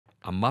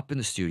I'm up in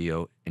the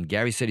studio, and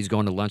Gary said he's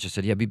going to lunch. I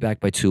said, yeah, be back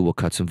by 2. We'll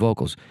cut some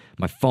vocals.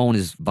 My phone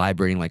is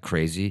vibrating like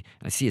crazy.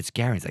 And I see it's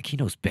Gary. He's like, he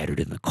knows better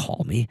than to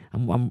call me.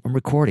 I'm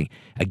recording.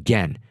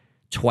 Again,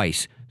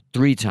 twice,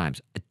 3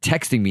 times.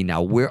 Texting me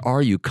now, where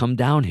are you? Come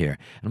down here.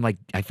 And I'm like,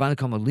 I finally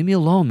call him, leave me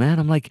alone, man.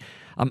 I'm like,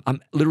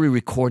 I'm literally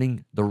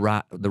recording the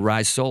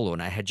Rise solo.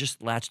 And I had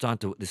just latched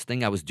onto this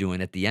thing I was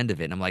doing at the end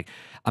of it. And I'm like,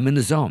 I'm in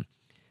the zone.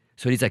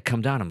 So he's like,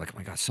 come down. I'm like, oh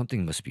my God,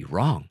 something must be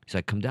wrong. He's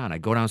like, come down. I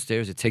go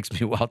downstairs. It takes me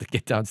a while to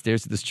get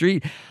downstairs to the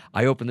street.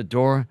 I open the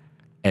door.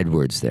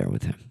 Edward's there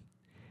with him.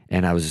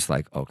 And I was just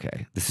like,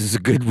 okay, this is a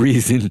good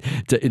reason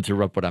to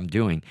interrupt what I'm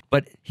doing.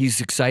 But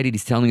he's excited.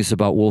 He's telling us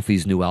about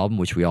Wolfie's new album,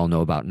 which we all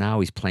know about now.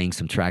 He's playing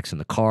some tracks in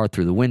the car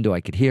through the window. I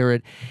could hear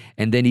it.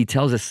 And then he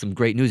tells us some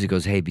great news. He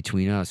goes, hey,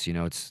 between us, you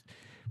know, it's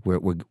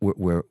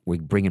we're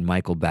bringing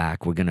Michael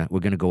back. We're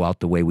gonna go out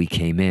the way we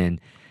came in.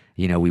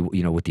 You know,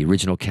 with the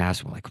original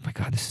cast, we're like, oh my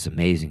God, this is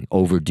amazing.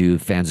 Overdue.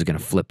 Fans are going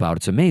to flip out.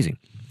 It's amazing.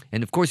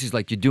 And of course, he's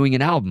like, you're doing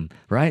an album,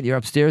 right? You're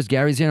upstairs.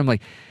 Gary's here. I'm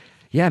like,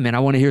 yeah, man, I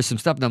want to hear some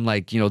stuff. And I'm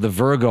like, the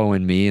Virgo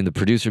in me and the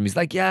producer in me, he's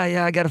like,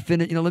 yeah, I got to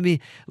finish. Let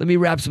me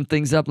wrap some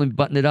things up. Let me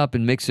button it up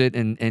and mix it.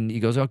 And he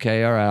goes,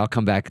 okay, all right, I'll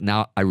come back.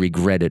 Now I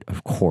regret it,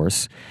 of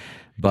course.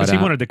 Because he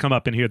wanted to come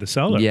up and hear the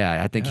solo.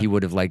 Yeah, I think he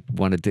would have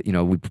wanted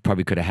to, we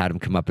probably could have had him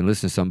come up and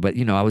listen to some. But,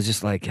 I was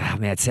just like, oh,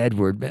 man, it's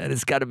Edward, man.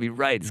 It's got to be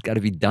right. It's got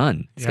to be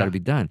done. It's got to be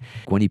done.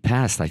 When he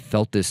passed, I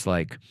felt this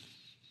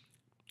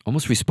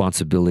almost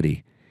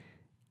responsibility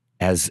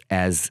as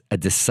a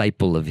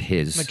disciple of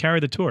his. To carry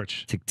the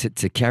torch.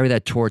 To carry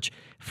that torch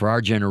for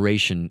our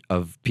generation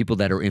of people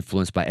that are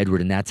influenced by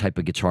Edward and that type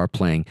of guitar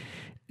playing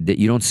that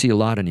you don't see a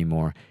lot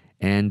anymore.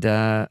 And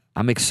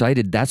I'm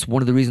excited. That's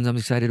one of the reasons I'm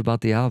excited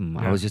about the album.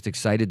 I was just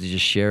excited to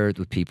just share it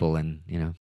with people and,